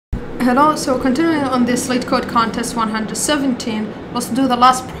Hello, so continuing on this Leetcode contest 117, let's do the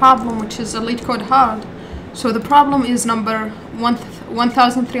last problem, which is a Leetcode hard. So the problem is number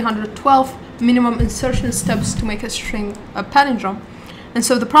 1312, minimum insertion steps to make a string a palindrome. And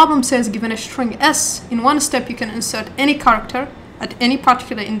so the problem says, given a string S, in one step you can insert any character at any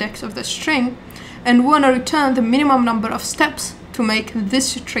particular index of the string, and we want to return the minimum number of steps to make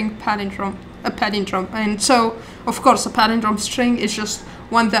this string palindrome a palindrome. And so, of course, a palindrome string is just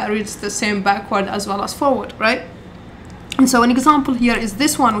one that reads the same backward as well as forward, right? And so an example here is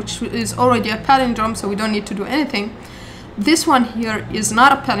this one, which is already a palindrome, so we don't need to do anything. This one here is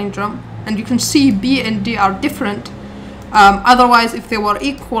not a palindrome, and you can see B and D are different. Otherwise, if they were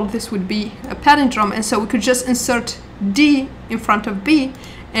equal, this would be a palindrome, and so we could just insert D in front of B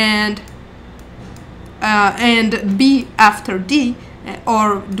and B after D,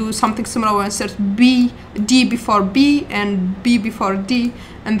 or do something similar where insert D before B and B before D,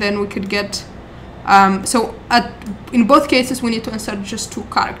 and then we could get in both cases we need to insert just two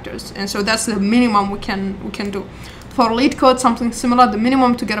characters, and so that's the minimum we can do. For Leetcode, something similar. The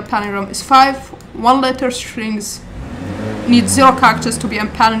minimum to get a palindrome is 5. One-letter strings need 0 characters to be a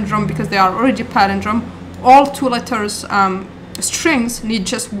palindrome because they are already palindrome. All 2 letters strings need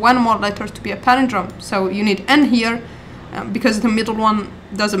just 1 more letter to be a palindrome, so you need N here. Because the middle one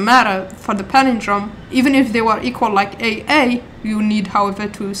doesn't matter for the palindrome. Even if they were equal like AA, you need, however,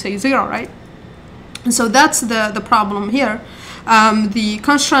 to say 0, right? And so that's the problem here. The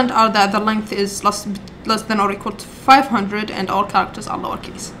constraint are that the length is less than or equal to 500 and all characters are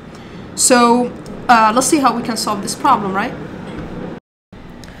lowercase. So let's see how we can solve this problem, right?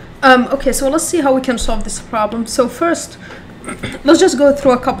 Okay, so let's see how we can solve this problem. So first, let's just go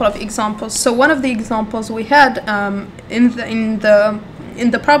through a couple of examples. So one of the examples we had in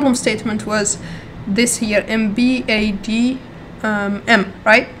the problem statement was this here, MBAD M,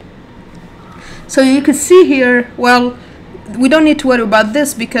 right? So you can see here, well, we don't need to worry about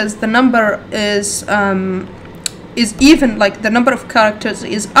this because the number is even, like the number of characters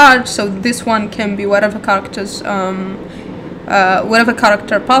is odd, so this one can be whatever characters whatever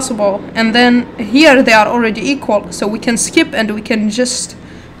character possible, and then here they are already equal, so we can skip and we can just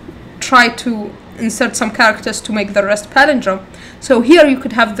try to insert some characters to make the rest palindrome. So here you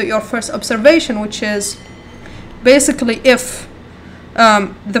could have your first observation, which is basically if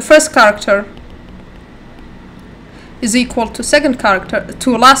the first character is equal to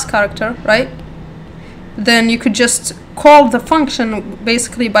last character, right? Then you could just call the function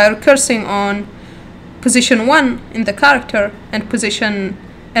basically by recursing on position 1 in the character and position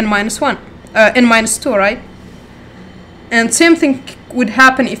n-2, right? And same thing would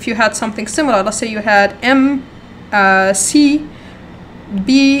happen if you had something similar. Let's say you had M, C,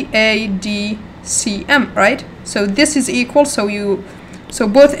 B, A, D, C, M, right? So this is equal, so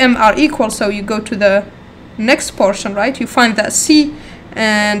both M are equal, so you go to the next portion, right? You find that C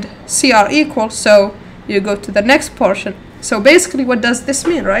and C are equal, so you go to the next portion. So basically, what does this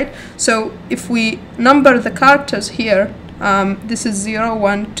mean, right? So if we number the characters here, this is 0,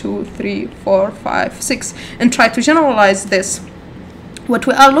 1, 2, 3, 4, 5, 6, and try to generalize this. What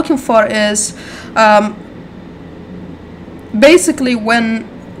we are looking for is basically when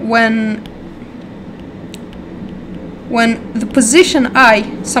the position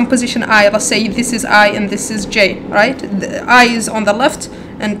I, some position I, let's say this is I and this is J, right? The I is on the left,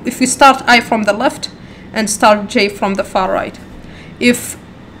 and if we start I from the left and start J from the far right. If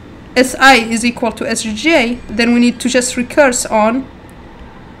Si is equal to Sj, then we need to just recurse on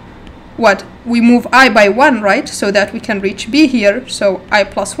what? We move I by 1, right? So that we can reach B here, so I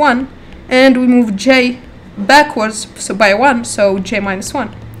plus 1. And we move J backwards, so by 1, so J minus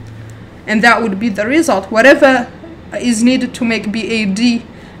 1. And that would be the result. Whatever is needed to make BAD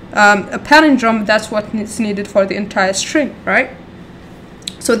a palindrome, that's what is needed for the entire string, right?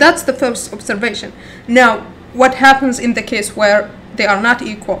 So that's the first observation. Now, what happens in the case where they are not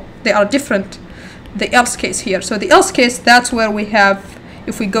equal? They are different. The else case here. So the else case, that's where we have,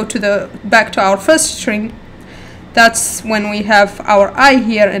 if we go to back to our first string, that's when we have our I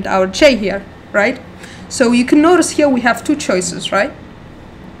here and our J here, right? So you can notice here we have two choices, right?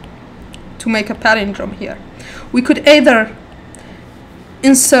 To make a palindrome here. We could either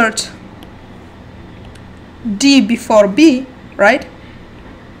insert D before B, right?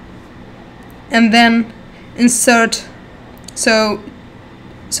 And then insert, so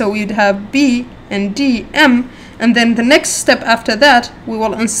we'd have B and D, M, and then the next step after that we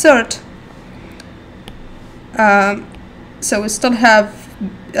will insert, so we still have,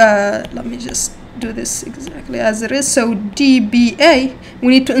 let me just do this exactly as it is, so D, B, A, we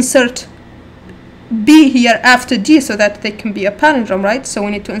need to insert B here after D so that they can be a palindrome, right? So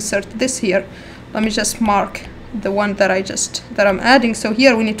we need to insert this here. Let me just mark the one that I'm adding. So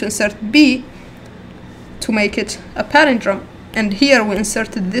here we need to insert B to make it a palindrome, and here we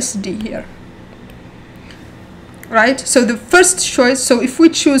inserted this D here, right? So the first choice, so if we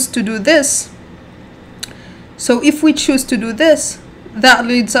choose to do this, that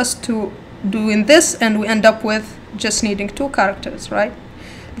leads us to doing this, and we end up with just needing 2 characters, right?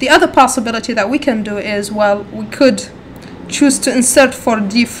 The other possibility that we can do is, well, we could choose to insert for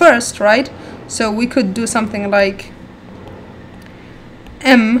D first, right? So we could do something like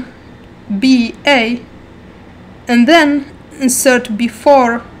M, B, A, and then insert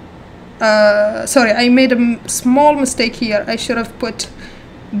before, sorry, I made a small mistake here. I should have put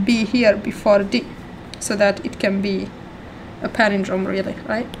B here before D, so that it can be a palindrome really,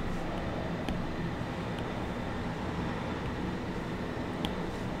 right?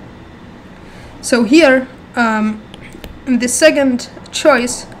 So here, in the second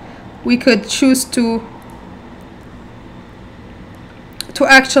choice, we could choose to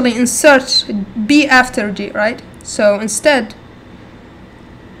actually insert B after D, right? So instead,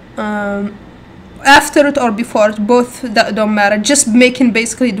 after it or before it, both that don't matter. Just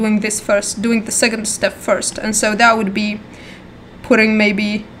basically doing this first, doing the second step first, and so that would be putting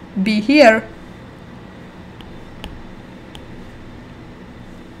maybe B here.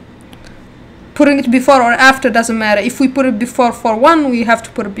 Putting it before or after doesn't matter. If we put it before for one, we have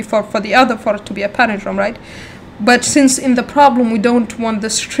to put it before for the other for it to be a palindrome, right? But since in the problem we don't want the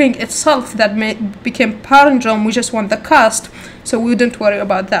string itself that became palindrome, we just want the cast, so we wouldn't worry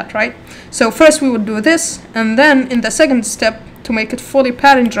about that, right? So first we would do this, and then in the second step, to make it fully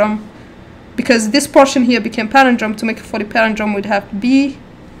palindrome, because this portion here became palindrome, to make it fully palindrome,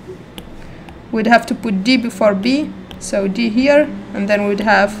 we'd have to put D before B, so D here, and then we'd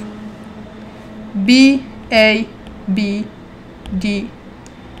have B, A, B, D,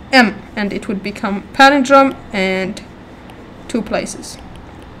 M, and it would become palindrome and 2 places.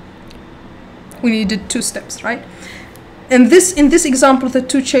 We needed 2 steps, right? And in this example, the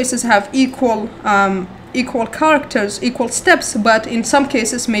 2 choices have equal characters, equal steps, but in some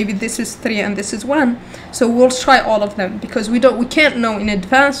cases maybe this is 3 and this is 1. So we'll try all of them because we can't know in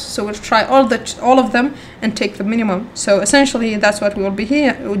advance. So we'll try all of them and take the minimum. So essentially that's what we will be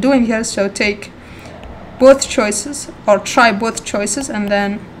doing here. So take both choices, or try both choices, and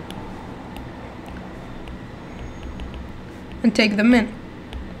then take the min.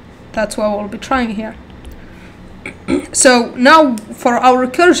 That's what we'll be trying here. So now for our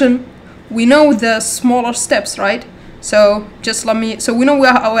recursion, we know the smaller steps, right? So we know we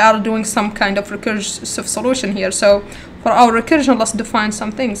are doing some kind of recursive solution here. So for our recursion, let's define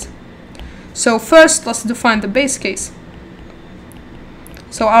some things. So first, let's define the base case.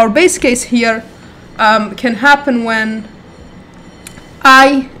 So our base case here can happen when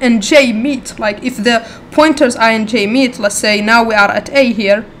I and J meet. Like if the pointers I and J meet, let's say now we are at A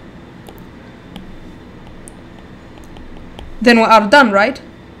here, then we are done, right?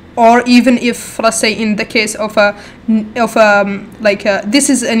 Or even if, let's say, in the case of this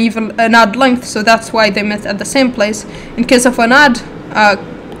is an odd length, so that's why they met at the same place. In case of an odd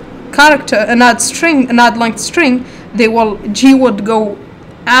an odd length string, G would go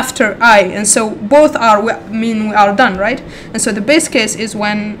after I, and so both mean we are done, right? And so the base case is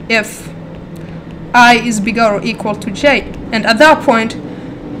if I is bigger or equal to J, and at that point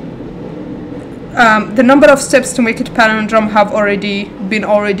the number of steps to make it palindrome have already been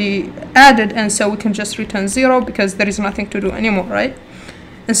added, and so we can just return 0 because there is nothing to do anymore, right?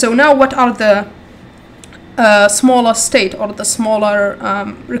 And so now what are the smaller state, or the smaller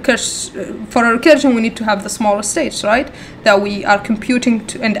for a recursion we need to have the smaller states, right, that we are computing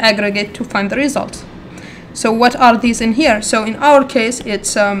and aggregate to find the result. So what are these in here? So in our case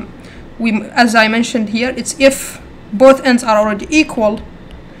it's as I mentioned here, it's if both ends are already equal,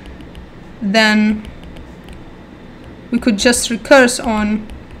 then we could just recursing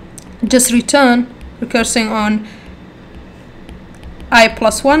on I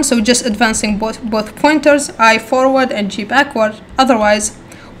plus 1, so just advancing both pointers, I forward and G backward. Otherwise,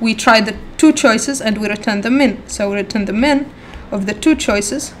 we try the 2 choices and we return the min. So we return the min of the 2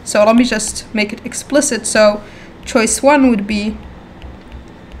 choices. So let me just make it explicit. So choice 1 would be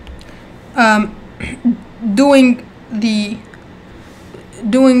doing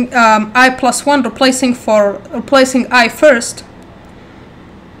I plus 1, replacing I first.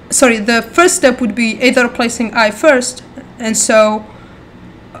 Sorry, the first step would be either replacing I first, and so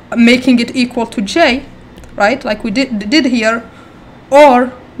making it equal to J, right, like we did here,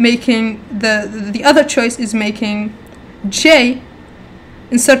 or making the other choice is making J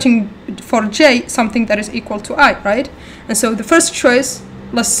inserting for j something that is equal to I, right? And so the first choice,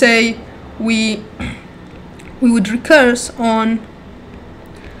 let's say we would recurse on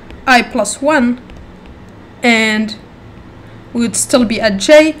I plus 1, and we would still be at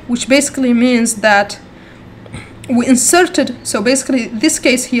j, which basically means that we inserted, so basically this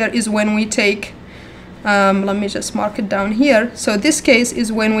case here is when we take, let me just mark it down here. So this case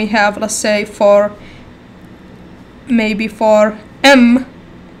is when we have, let's say for, maybe for m,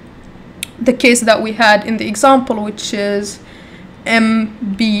 the case that we had in the example, which is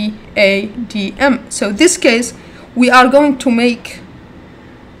m, b, a, d, m. So this case, we are going to make,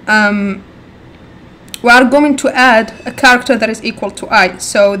 we are going to add a character that is equal to I.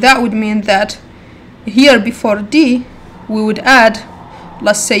 So that would mean that here before D, we would add,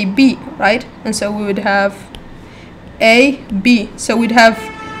 let's say B, right? And so we would have A, B. So we'd have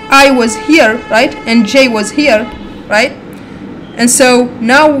I was here, right? And J was here, right? And so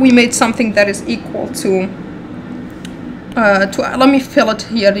now we made something that is equal to let me fill it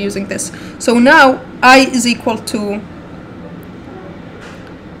here using this. So now I is equal to,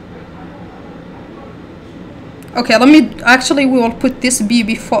 okay, let me, actually we will put this B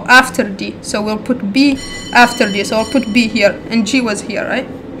before, after D. So we'll put B after D. So I'll put B here, and G was here, right?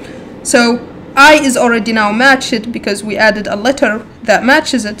 So I is already now matched because we added a letter that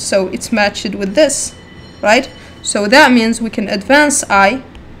matches it, so it's matched with this, right? So that means we can advance I,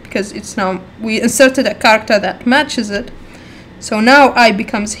 because it's now, we inserted a character that matches it. So now I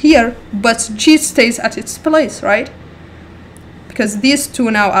becomes here, but G stays at its place, right? Because these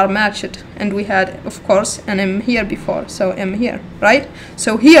two now are matched, and we had, of course, an M here before, so M here, right?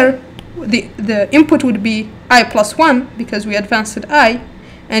 So here, the input would be I plus 1, because we advanced I,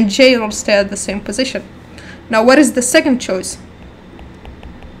 and J will stay at the same position. Now, what is the second choice?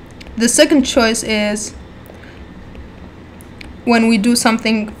 The second choice is when we do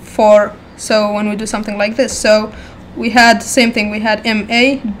something for, so when we do something like this. So we had the same thing, we had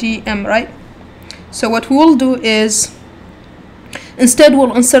MA, DM, right? So what we will do is, instead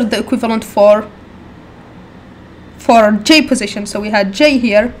we'll insert the equivalent for J position. So we had J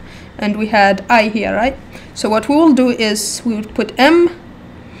here, and we had I here, right? So what we will do is, we would put M,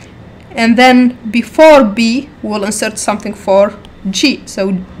 and then before B, we'll insert something for G.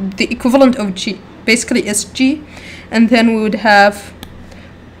 So the equivalent of G basically is G, and then we would have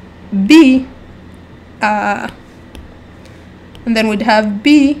B, and then we'd have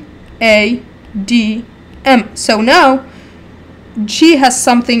B, A, D, M. So now G has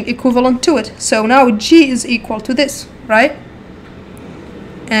something equivalent to it. So now G is equal to this, right?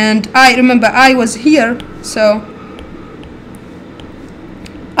 And I, remember I was here, so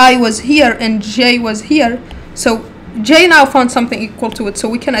I was here and J was here. So J now found something equal to it, so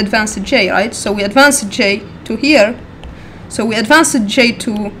we can advance J, right? So we advanced J to here. So we advanced J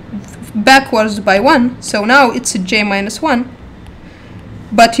to backwards by 1. So now it's J minus 1.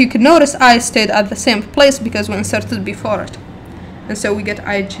 But you can notice I stayed at the same place because we inserted before it. And so we get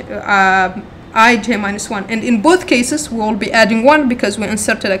ij minus 1. And in both cases, we will be adding 1 because we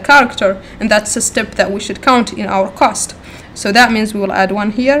inserted a character, and that's a step that we should count in our cost. So that means we will add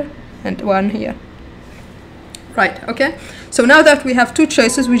 1 here and 1 here. Right, okay? So now that we have two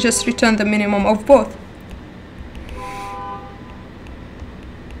choices, we just return the minimum of both.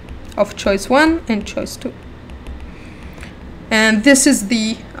 Of choice 1 and choice 2. And this is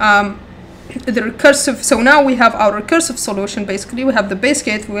the recursive. So now we have our recursive solution. Basically, we have the base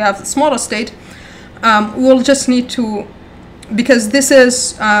case, we have the smaller state. We'll just need to, because this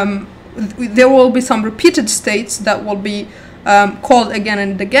is, there will be some repeated states that will be called again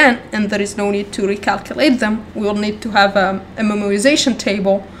and again, and there is no need to recalculate them. We will need to have a memorization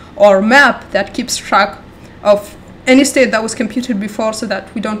table or map that keeps track of any state that was computed before, so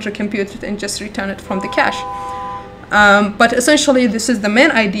that we don't recompute it and just return it from the cache. But essentially this is the main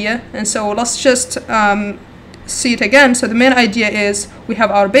idea, and so let's just see it again. So the main idea is we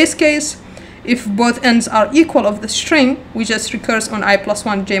have our base case. If both ends are equal of the string, we just recurse on I plus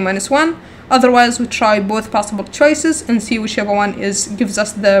 1 j minus 1. Otherwise, we try both possible choices and see whichever one gives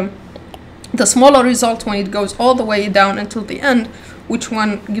us the smaller result when it goes all the way down until the end. Which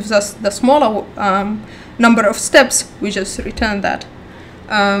one gives us the smaller number of steps, we just return that.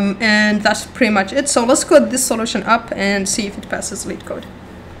 And that's pretty much it. So let's code this solution up and see if it passes Leetcode.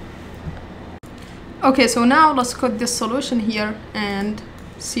 Okay, so now let's code this solution here and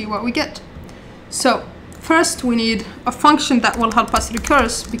see what we get. So first we need a function that will help us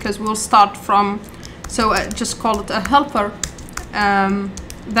recurse, because we'll start from, so I just call it a helper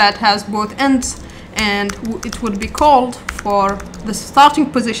that has both ends, and it would be called for the starting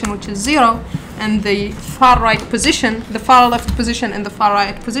position, which is 0, and the far right position, the far left position and the far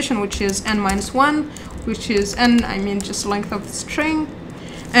right position, which is n minus 1, which is n, I mean just length of the string.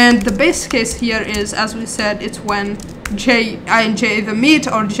 And the base case here is, as we said, it's when I and j either meet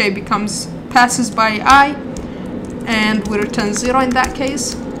or j passes by I, and we return 0 in that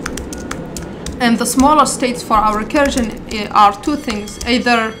case. And the smaller states for our recursion are two things: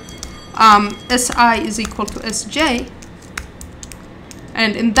 either si is equal to sj,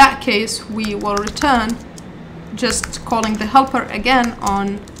 and in that case we will return just calling the helper again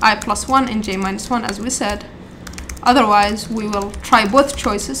on I plus 1 and j minus 1, as we said. Otherwise we will try both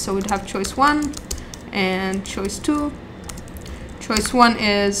choices, so we'd have choice 1 and choice 2. Choice 1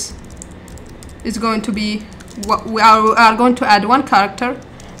 is going to be what we are going to add one character,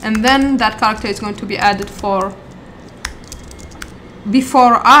 and then that character is going to be added for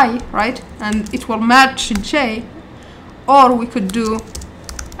before I, right? And it will match j. Or we could do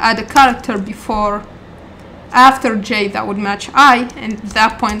add a character after j that would match I, and at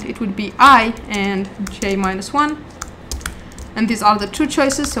that point it would be I and j minus 1. And these are the two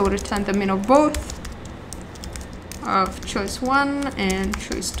choices, so we return the min of both, of choice 1 and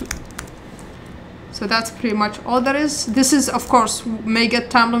choice 2. So that's pretty much all there is. This is, of course, may get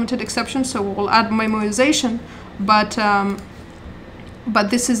time limited exception, so we'll add memoization, but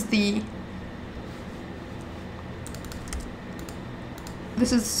this is the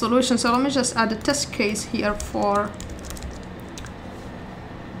solution. So let me just add a test case here for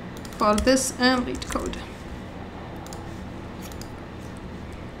this and Leetcode.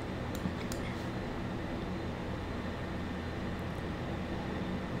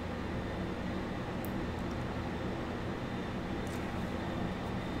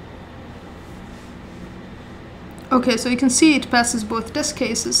 Okay, so you can see it passes both test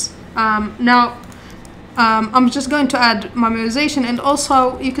cases. Now, I'm just going to add memoization, and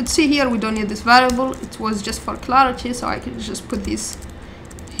also you could see here we don't need this variable. It was just for clarity, so I could just put these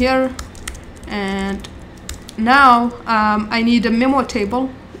here. And now I need a memo table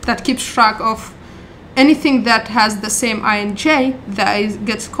that keeps track of anything that has the same I and j that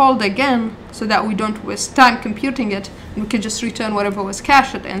gets called again, so that we don't waste time computing it, and we can just return whatever was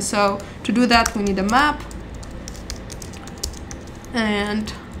cached. And so to do that we need a map.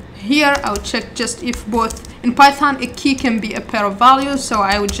 And here I would check just if both, in Python a key can be a pair of values, so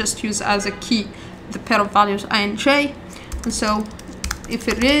I would just use as a key the pair of values I and j. And so if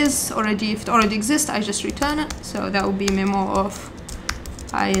it already exists, I just return it. So that would be memo of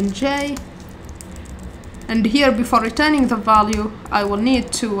I and j. And here, before returning the value, I will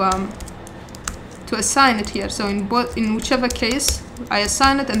need to assign it here. So in whichever case I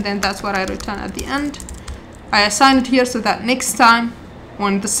assign it, and then that's what I return at the end. I assign it here so that next time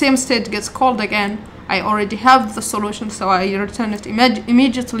when the same state gets called again, I already have the solution, so I return it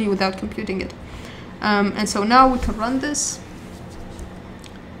immediately without computing it. And so now we can run this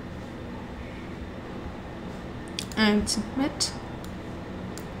and submit.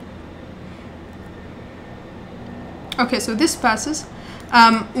 Okay, so this passes.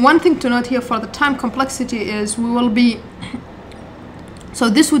 One thing to note here for the time complexity is we will be so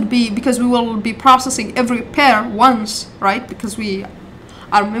this would be because we will be processing every pair once, right? Because we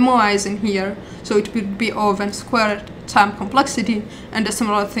are memoizing here, so it would be O of n squared time complexity, and a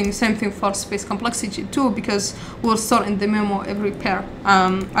similar thing, same thing for space complexity too, because we'll store in the memo every pair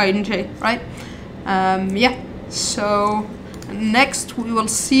I and j, right? Yeah. So next we will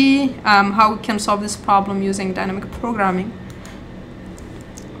see how we can solve this problem using dynamic programming,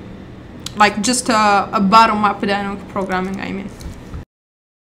 like just a bottom-up dynamic programming, I mean.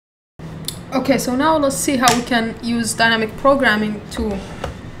 Okay, so now let's see how we can use dynamic programming to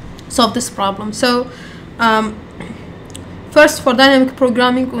solve this problem. So first, for dynamic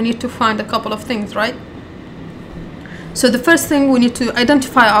programming, we need to find a couple of things, right? So the first thing, we need to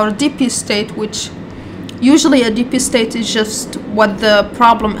identify our DP state, which usually a DP state is just what the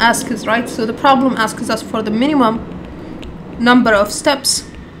problem asks, right? So the problem asks us for the minimum number of steps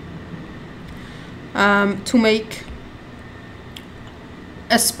to make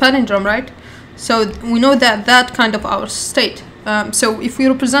a palindrome, right? So we know that that kind of our state. So if we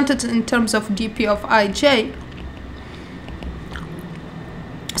represent it in terms of dp of ij,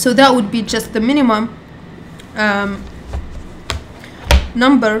 so that would be just the minimum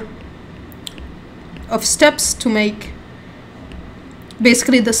number of steps to make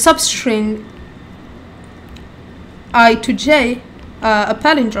basically the substring I to j a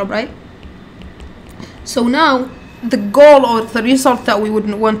palindrome, right? So now the goal or the result that we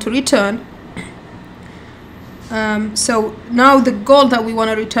would want to return, so now the goal that we want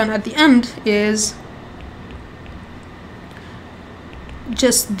to return at the end is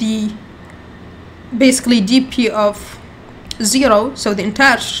just the basically dp of 0, so the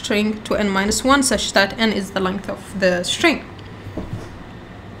entire string, to n minus 1, such that n is the length of the string.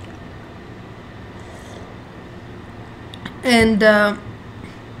 And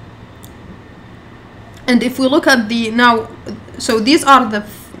if we look at the now, so these are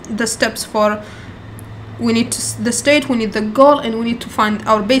the steps for, we need the state, we need the goal, and we need to find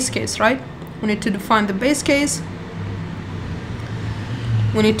our base case, right? We need to define the base case,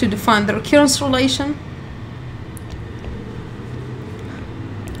 we need to define the recurrence relation,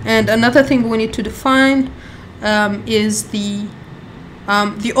 and another thing we need to define is the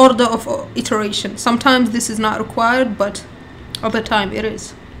order of iteration. Sometimes this is not required, but other time it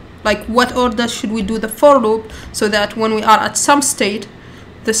is. Like, what order should we do the for loop, so that when we are at some state,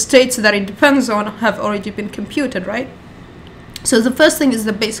 the states that it depends on have already been computed, right? So the first thing is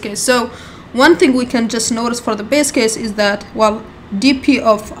the base case. So one thing we can just notice for the base case is that, well, dp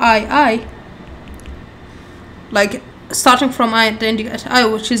of I, like starting from I and ending at I,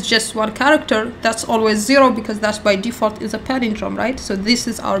 which is just one character, that's always 0, because that's by default is a palindrome, right? So this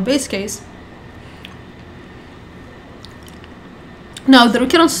is our base case. Now the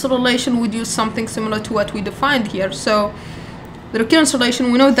recurrence relation would use something similar to what we defined here. So the recurrence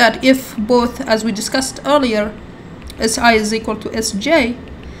relation, we know that if both, as we discussed earlier, Si is equal to Sj,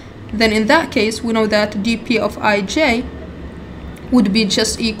 then in that case we know that dp of ij would be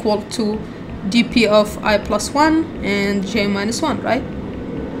just equal to dp of I plus 1 and j minus 1, right?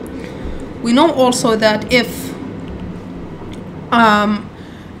 We know also that if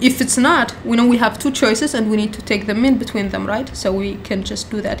it's not, we know we have two choices and we need to take the min between them, right? So we can just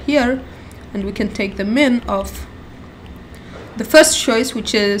do that here, and we can take the min of the first choice,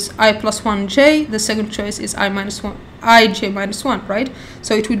 which is I plus 1j, the second choice is I minus 1, ij minus 1, right?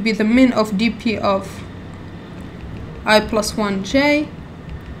 So it would be the min of dp of I plus 1j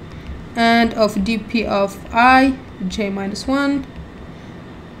and of dp of I j minus 1,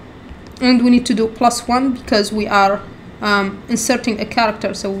 and we need to do plus 1 because we are inserting a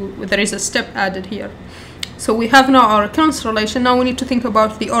character, so there is a step added here. So we have now our recurrence relation. Now we need to think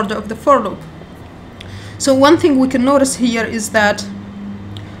about the order of the for loop. So one thing we can notice here is that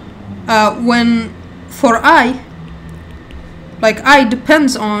when for I, like I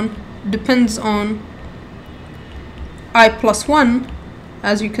depends on I plus 1,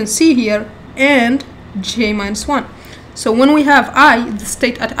 as you can see here, and j minus 1. So when we have I, the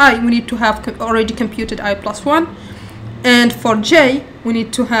state at I, we need to have already computed I plus 1, and for j we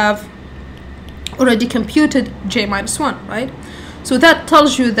need to have already computed j minus 1, right? So that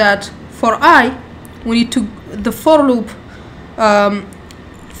tells you that for I, we need to, the for loop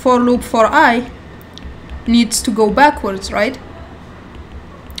for I needs to go backwards, right?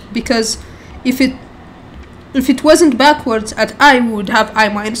 Because if it wasn't backwards at I, we would have I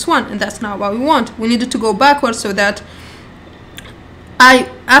minus 1, and that's not what we want. We needed to go backwards so that I,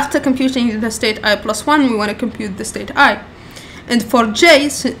 after computing the state I plus 1, we want to compute the state I. And for j,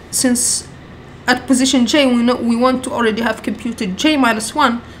 since at position j we want to already have computed j minus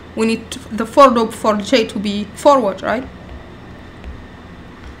 1, we need the for loop for j to be forward, right?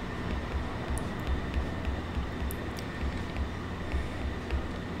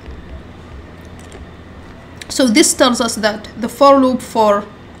 So this tells us that the for loop for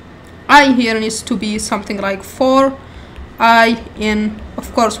I here needs to be something like for I in,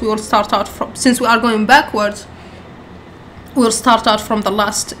 of course we will start out from, since we are going backwards, we'll start out from the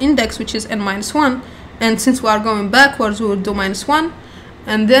last index, which is n minus 1, and since we are going backwards we will do minus 1,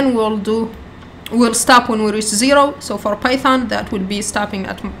 and then we'll stop when we reach 0. So for Python that would be stopping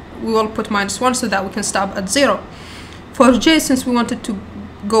at, we will put minus 1 so that we can stop at 0. For j, since we wanted to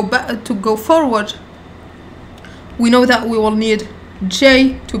go back, to go forward, we know that we will need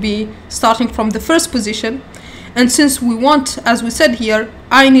j to be starting from the first position, and since we want, as we said here,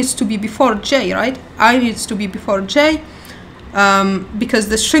 I needs to be before j, right? I needs to be before j, because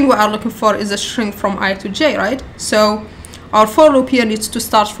the string we are looking for is a string from I to j, right? So our for loop here needs to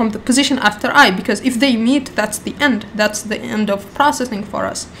start from the position after I, because if they meet, that's the end. That's the end of processing for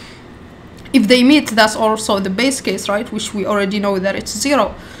us. If they meet, that's also the base case, right? Which we already know that it's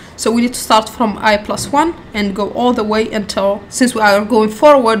 0. So we need to start from I plus 1 and go all the way until, since we are going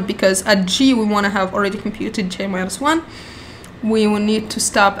forward, because at g we want to have already computed j minus 1, we will need to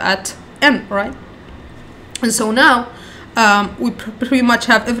stop at n, right? And so now we pretty much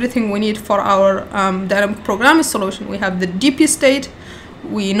have everything we need for our dynamic programming solution. We have the DP state,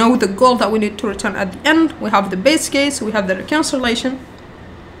 we know the goal that we need to return at the end, we have the base case, we have the recurrence relation,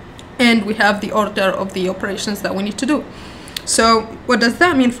 and we have the order of the operations that we need to do. So what does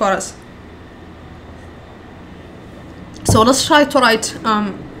that mean for us? So let's try to write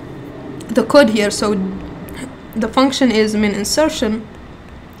the code here. So the function is min insertion,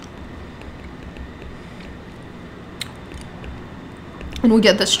 and we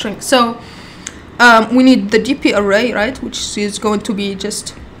get the string. So we need the DP array, right, which is going to be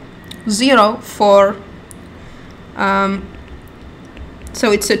just 0 for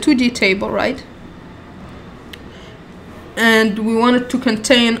so it's a 2D table, right, and we want it to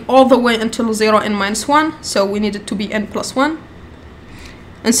contain all the way until 0 n minus 1, so we need it to be n plus 1.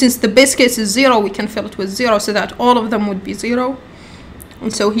 And since the base case is 0, we can fill it with 0 so that all of them would be 0.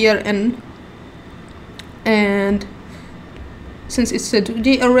 And so here n, and since it's a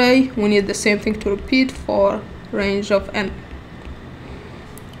 2D array, we need the same thing to repeat for range of n,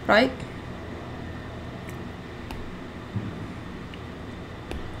 right?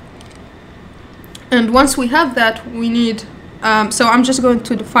 And once we have that, we need, so I'm just going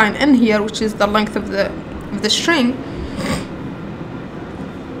to define n here, which is the length of the string.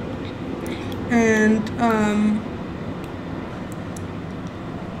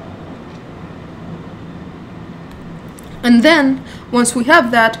 And then once we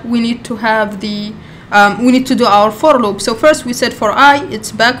have that, we need to have the we need to do our for loop. So first we said for I,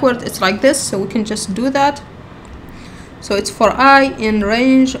 it's backward, it's like this, so we can just do that. So it's for I in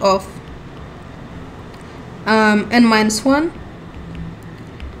range of n minus 1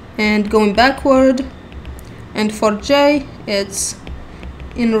 and going backward, and for j it's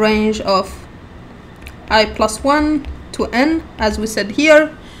in range of I plus 1 to n, as we said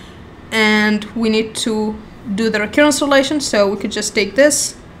here, and we need to do the recurrence relation, so we could just take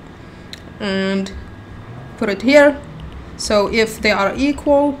this and put it here. So if they are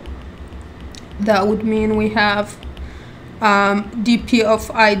equal, that would mean we have dp of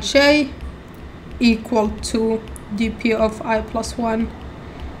ij equal to dp of I plus 1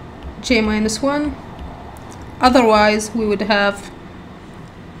 j minus 1. Otherwise we would have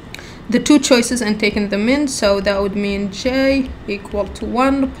the two choices and taken the min, so that would mean j equal to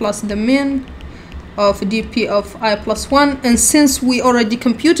 1 plus the min of dp of I plus 1. And since we already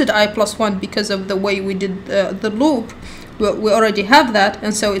computed I plus 1 because of the way we did the loop, we already have that,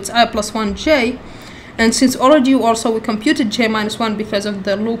 and so it's I plus 1 j. And since already also we computed j minus 1 because of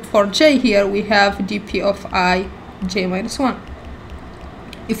the loop for j here, we have dp of I j minus 1.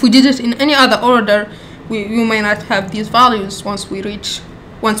 If we did it in any other order, we may not have these values once we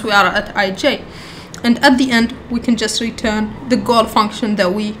are at ij. And at the end we can just return the goal function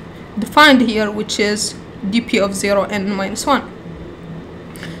that we defined here, which is dp of 0 n minus 1.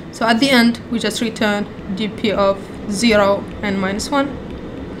 So at the end we just return dp of 0 n minus 1,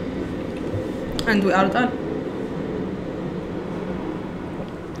 and we are done.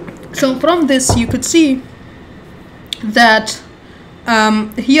 So from this you could see that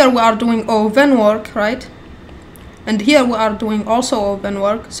here we are doing O(n) work, right, and here we are doing also O(n)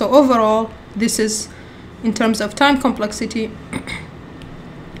 work. So overall this is, in terms of time complexity,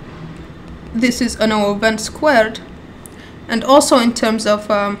 this is an O(n) squared, and also in terms of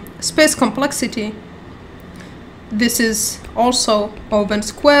space complexity, this is also O(n)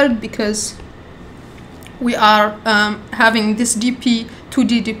 squared, because we are having this 2D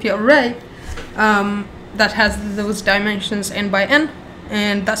DP array that has those dimensions n by n,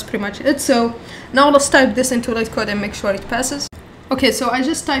 and that's pretty much it. So now let's type this into Leetcode and make sure it passes. Okay, so I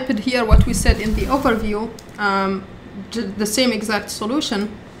just typed here what we said in the overview, the same exact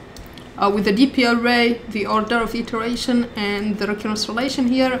solution with the DP array, the order of iteration, and the recurrence relation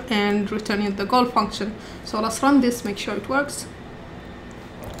here, and returning the goal function. So let's run this, make sure it works.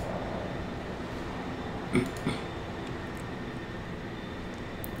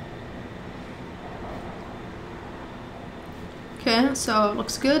 Okay, so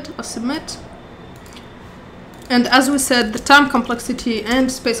looks good. Let's submit. And as we said, the time complexity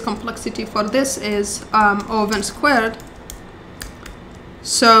and space complexity for this is O(n) squared.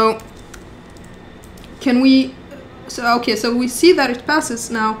 So can we, okay, so we see that it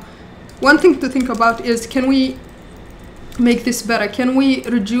passes. Now one thing to think about is, can we make this better? Can we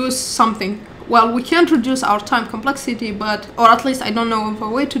reduce something? Well, we can't reduce our time complexity, but, or at least I don't know of a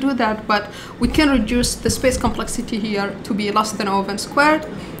way to do that, but we can reduce the space complexity here to be less than O(n) squared.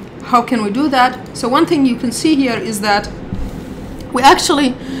 How can we do that? So one thing you can see here is that we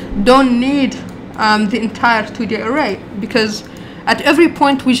actually don't need the entire 2D array, because at every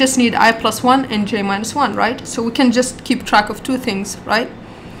point we just need I plus 1 and j minus 1, right? So we can just keep track of two things, right?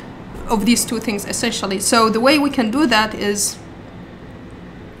 Of these two things essentially. So the way we can do that is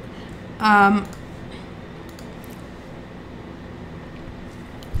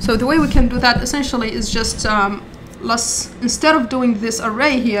essentially is just instead of doing this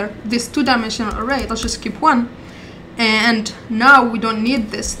array here, this two-dimensional array, let's just keep one, And now we don't need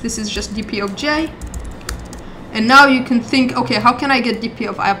this. This is just dp of j. And now you can think, okay, how can I get dp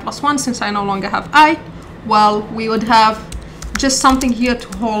of I plus 1 since I no longer have I? Well, we would have just something here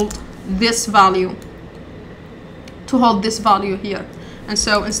to hold this value, here. And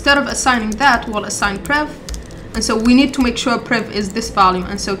so instead of assigning that, we'll assign prev. And so we need to make sure prev is this value.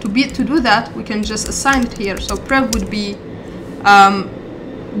 And so to do that, we can just assign it here. So prev would be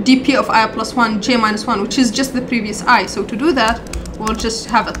dp of I plus 1, j minus 1, which is just the previous I. So to do that, we'll just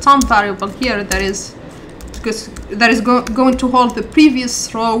have a temp variable here that is going to hold the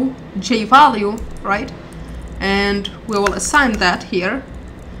previous row j value, right? And we will assign that here,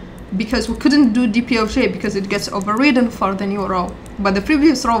 because we couldn't do dp of j because it gets overridden for the new row. But the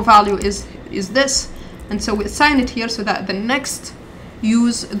previous row value is this, and so we assign it here so that the next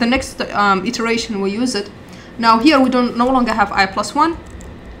iteration we use it. Now here we no longer have I plus 1,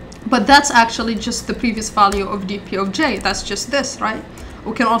 but that's actually just the previous value of dp of j. That's just this, right?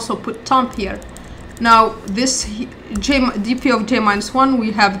 We can also put temp here. Now this dp of j minus 1,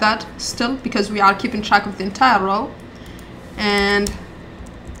 we have that still because we are keeping track of the entire row. And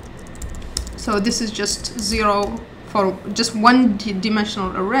so this is just 0 for just one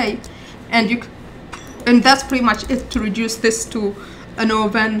dimensional array, and that's pretty much it to reduce this to an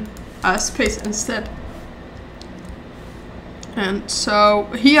open space instead. And so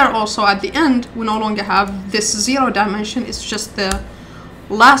here also at the end, we no longer have this 0 dimension, it's just the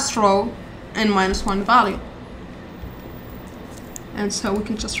last row and minus 1 value. And so we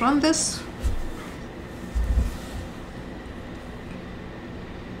can just run this.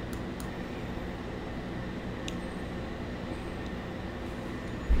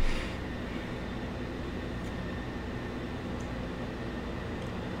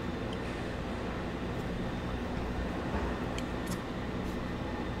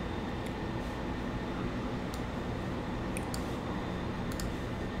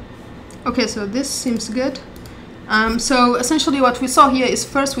 Okay, so this seems good. So essentially what we saw here is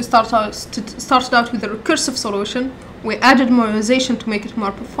first we started out with a recursive solution. We added memorization to make it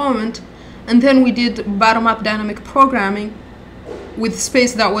more performant, and then we did bottom-up dynamic programming with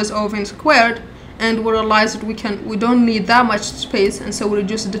space that was O(n) squared, and we realized we don't need that much space, and so we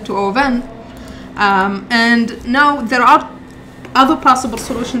reduced it to O(n). And now there are other possible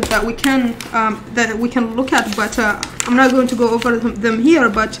solutions that we can look at, but I'm not going to go over them here.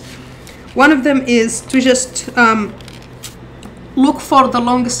 But one of them is to just look for the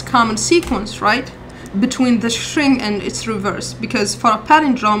longest common sequence, right, between the string and its reverse, because for a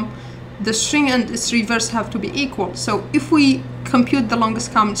palindrome, the string and its reverse have to be equal. So if we compute the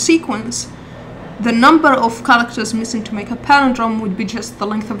longest common sequence, the number of characters missing to make a palindrome would be just the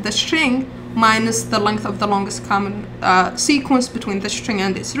length of the string minus the length of the longest common sequence between the string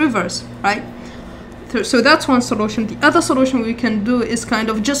and its reverse, right? So that's one solution. The other solution we can do is kind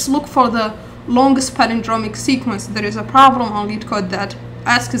of just look for the longest palindromic sequence. There is a problem on Leetcode that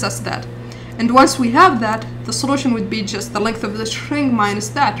asks us that. And once we have that, the solution would be just the length of the string minus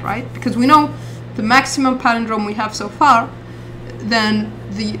that, right? Because we know the maximum palindrome we have so far, then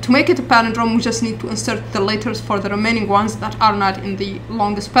to make it a palindrome, we just need to insert the letters for the remaining ones that are not in the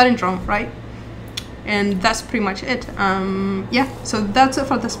longest palindrome, right? And that's pretty much it. Yeah, so that's it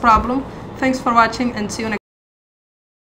for this problem. Thanks for watching, and see you next time.